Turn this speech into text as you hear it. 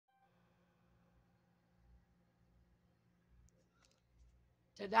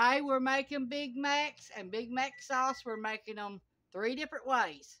Today we're making Big Macs, and Big Mac sauce, we're making them 3 different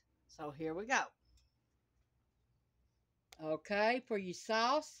ways. So here we go. Okay, for your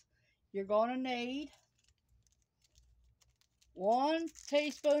sauce, you're going to need 1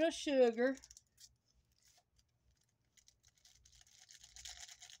 teaspoon of sugar,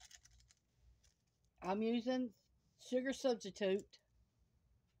 I'm using sugar substitute.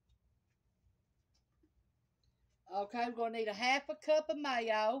 Okay, we're going to need a 1/2 cup of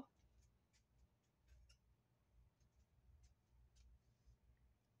mayo.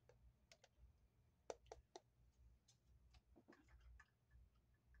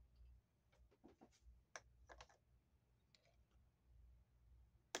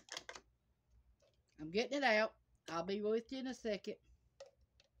 I'm getting it out. I'll be with you in a second.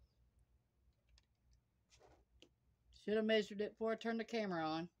 Should have measured it before I turned the camera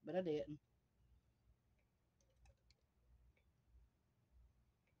on, but I didn't.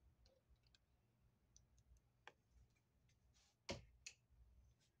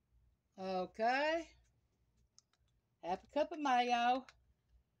 Okay. 1/2 cup of mayo.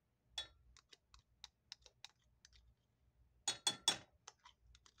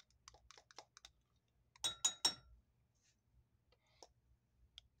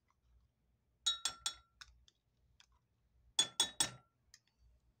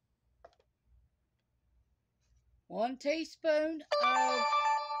 One teaspoon of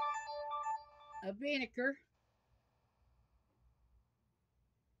vinegar.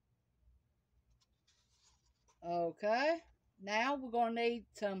 Okay. Now we're going to need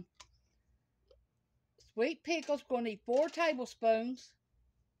some sweet pickles. We're going to need 4 tablespoons.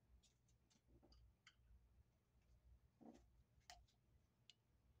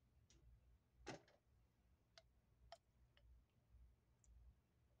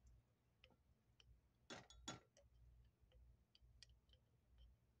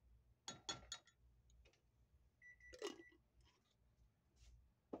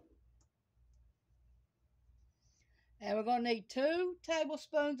 And we're going to need 2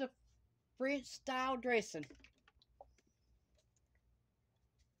 tablespoons of French style dressing.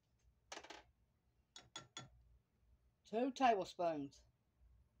 2 tablespoons.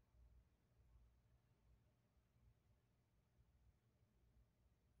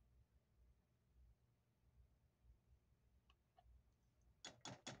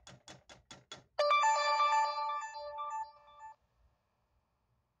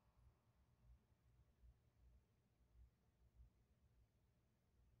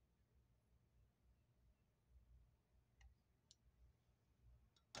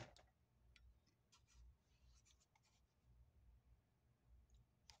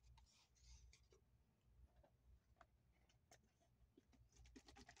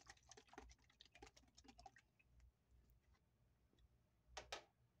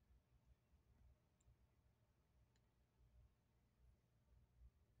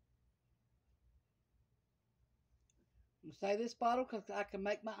 I'm going to save this bottle because I can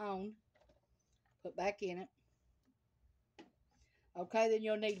make my own. Put back in it. Okay, then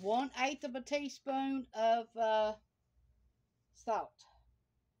you'll need 1/8 of a teaspoon of salt.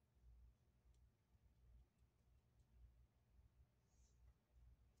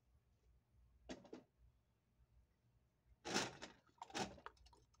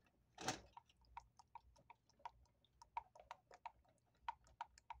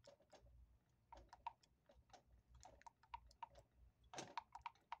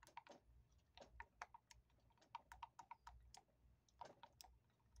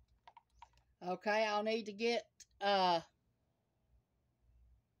 Okay, I'll need to get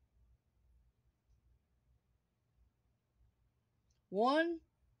 1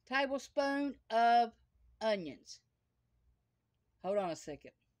 tablespoon of onions. Hold on a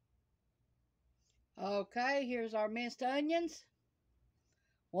second. Okay, here's our minced onions.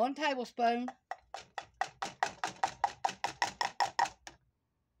 1 tablespoon.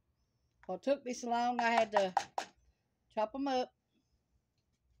 Well, it took me so long, I had to chop them up.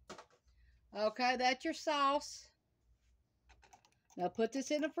 Okay, that's your sauce. Now put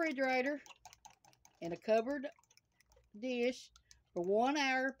this in the refrigerator in a covered dish for 1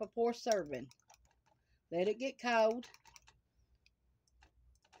 hour before serving. Let it get cold.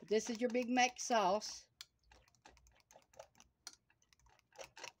 This is your Big Mac sauce.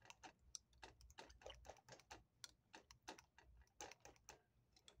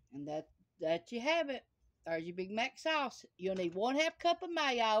 And that you have it. There's your Big Mac sauce. You'll need 1/2 cup of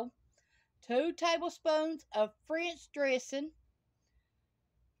mayo, 2 tablespoons of French dressing,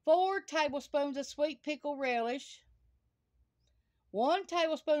 4 tablespoons of sweet pickle relish, 1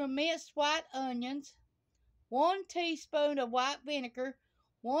 tablespoon of minced white onions, 1 teaspoon of white vinegar,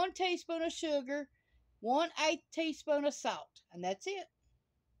 1 teaspoon of sugar, 1/8 teaspoon of salt, and that's it.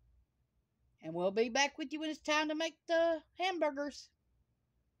 And we'll be back with you when it's time to make the hamburgers.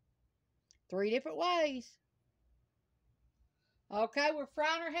 3 different ways. Okay, we're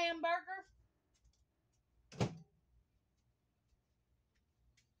frying our hamburger.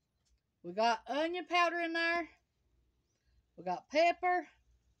 We got onion powder in there. We got pepper.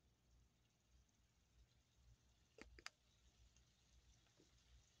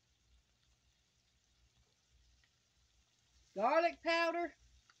 Garlic powder.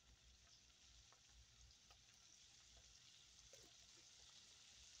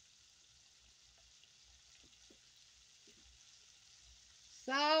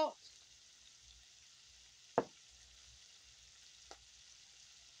 Salt.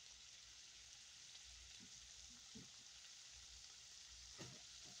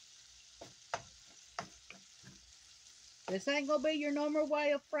 This ain't going to be your normal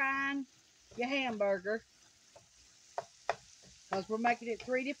way of frying your hamburger, because we're making it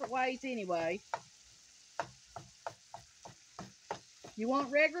 3 different ways anyway. You want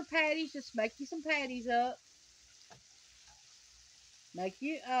regular patties, just make you some patties up. Make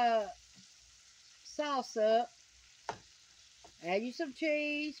you sauce up. Add you some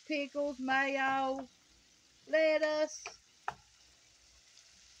cheese, pickles, mayo, lettuce.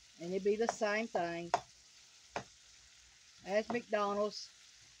 And it'd be the same thing as McDonald's,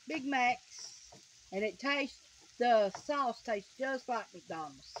 Big Macs. And the sauce tastes just like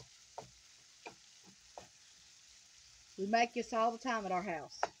McDonald's. We make this all the time at our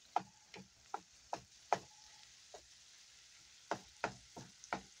house.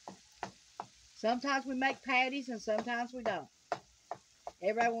 Sometimes we make patties and sometimes we don't.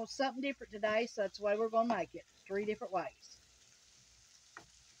 Everybody wants something different today, so that's the way we're going to make it. 3 different ways.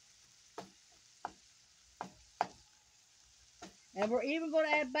 And we're even going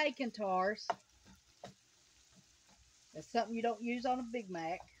to add bacon to ours. That's something you don't use on a Big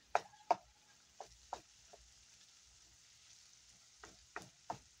Mac.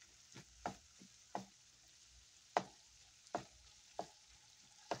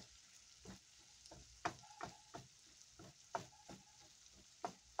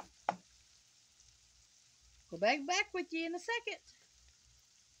 Go back with you in a second.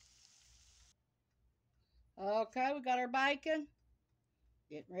 Okay, we got our bacon.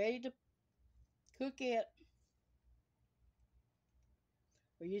 Getting ready to cook it.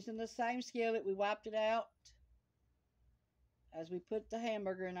 We're using the same skillet. We wiped it out. As we put the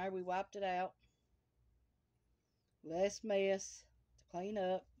hamburger in there, we wiped it out. Less mess to clean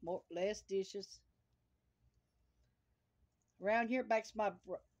up. Less dishes. Around here, breaks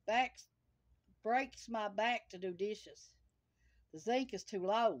my back to do dishes. The zinc is too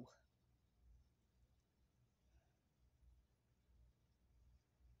low.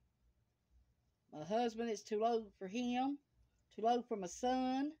 My husband, it's too low for him. Too low for my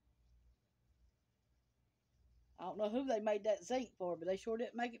son. I don't know who they made that zinc for, but they sure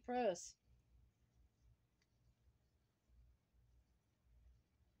didn't make it for us.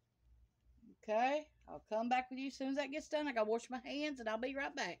 Okay, I'll come back with you as soon as that gets done. I gotta wash my hands and I'll be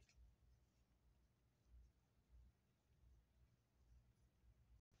right back.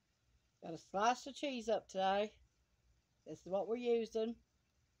 Got a slice of cheese up today. This is what we're using.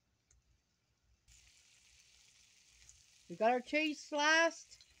 We got our cheese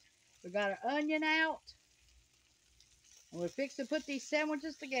sliced. We got our onion out. And we're fixing to put these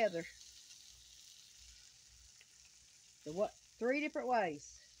sandwiches together. So 3 different ways.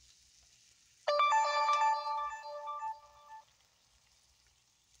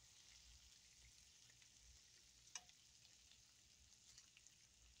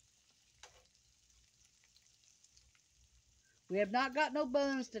 We have not got no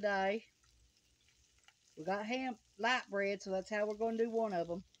buns today. We got light bread, so that's how we're going to do one of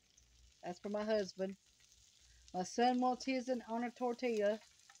them. That's for my husband. My son wants his on a tortilla.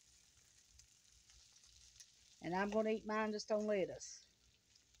 And I'm going to eat mine just on lettuce.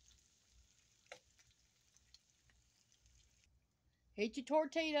 Heat your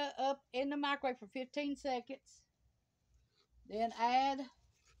tortilla up in the microwave for 15 seconds. Then add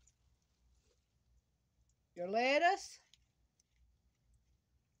your lettuce.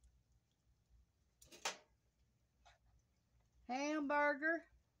 Hamburger.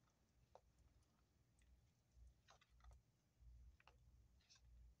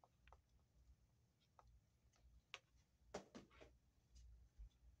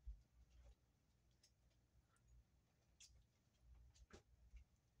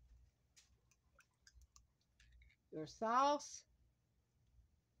 Your sauce.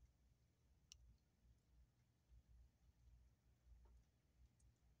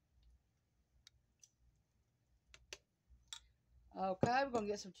 Okay, we're going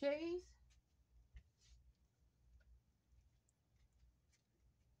to get some cheese.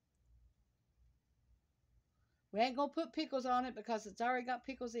 We ain't going to put pickles on it because it's already got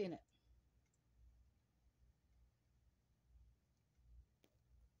pickles in it.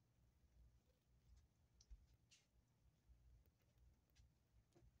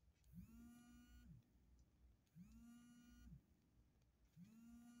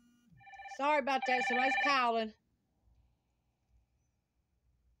 Sorry about that. Somebody's calling.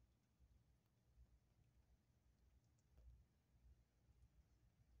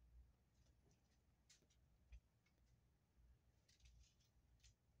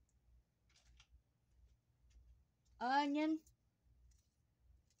 Onion.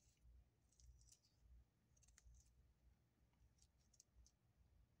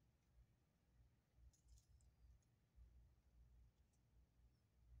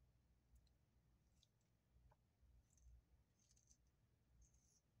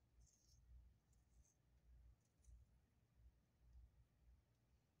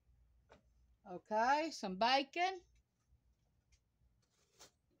 Okay, some bacon.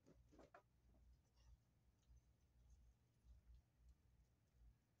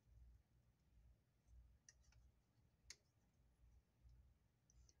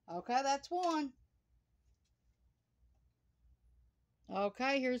 Okay, that's one.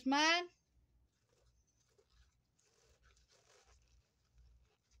 Okay, here's mine.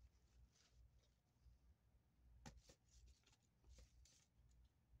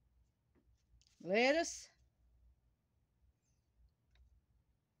 Lettuce.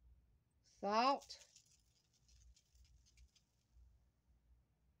 Salt.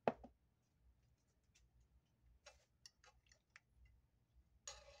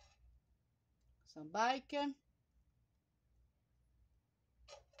 Some bacon.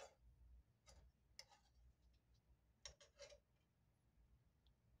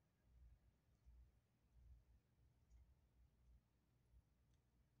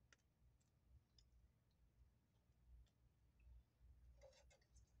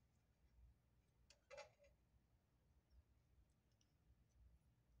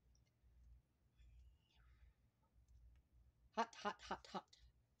 Hot, hot, hot, hot.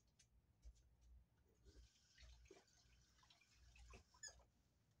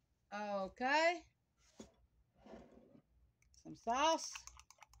 Okay. Some sauce.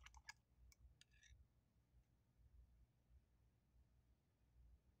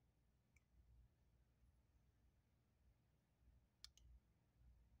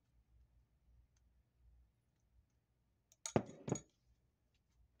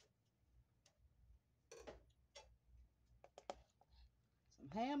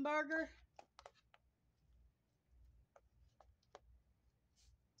 Some hamburger.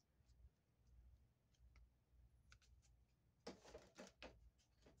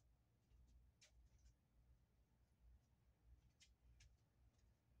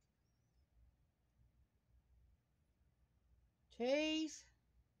 Cheese.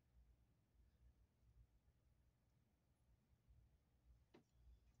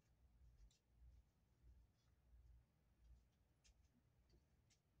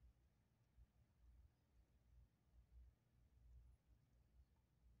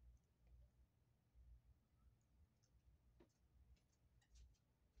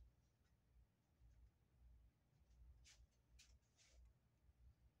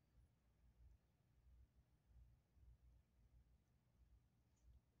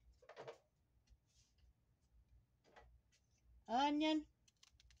 Onion.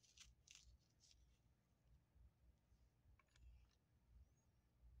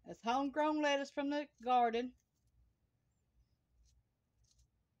 That's homegrown lettuce from the garden.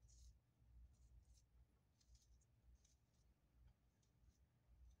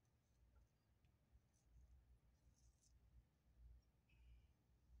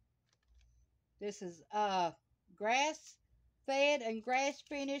 This is grass fed and grass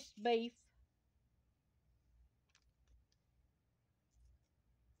finished beef.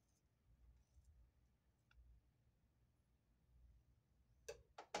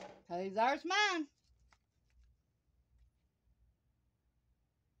 There's mine.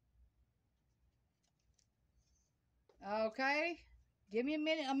 Okay. Give me a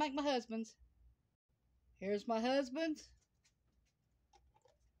minute. I'll make my husband's. Here's my husband's.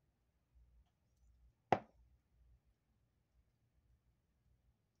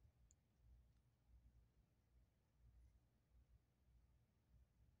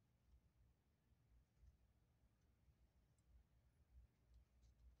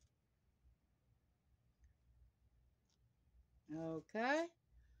 Okay.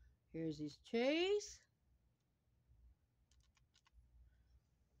 Here's his cheese.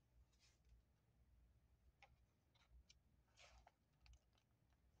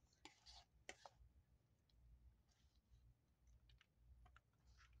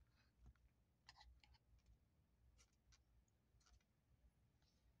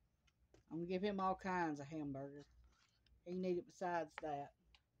 I'm going to give him all kinds of hamburgers. He needed besides that.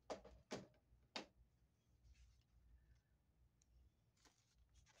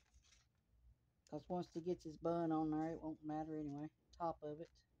 Because once he gets his bun on there, it won't matter anyway. Top of it.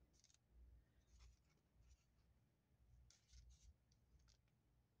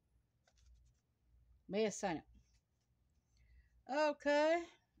 Mess, ain't it? Okay,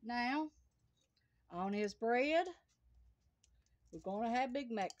 now, on his bread, we're going to have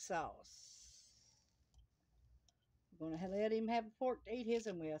Big Mac sauce. We're going to let him have a fork to eat his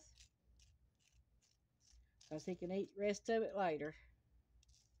with. Because he can eat the rest of it later.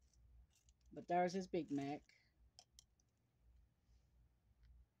 But there's his Big Mac.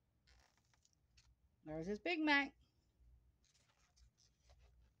 There's his Big Mac.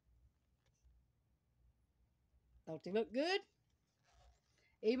 Don't they look good?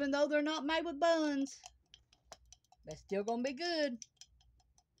 Even though they're not made with buns, they're still going to be good.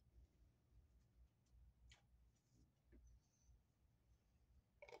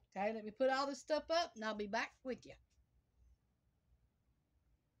 Okay, let me put all this stuff up and I'll be back with you.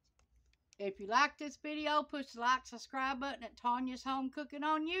 If you like this video, push the like, subscribe button at Tanya's Home Cooking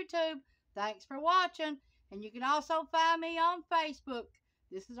on YouTube. Thanks for watching. And you can also find me on Facebook.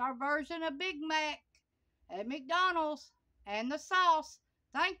 This is our version of Big Mac at McDonald's and the sauce.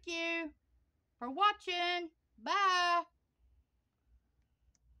 Thank you for watching. Bye.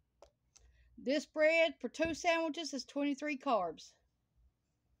 This bread for 2 sandwiches is 23 carbs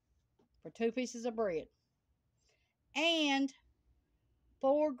for 2 pieces of bread and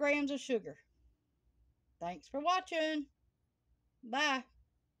 4 grams of sugar. Thanks for watching. Bye.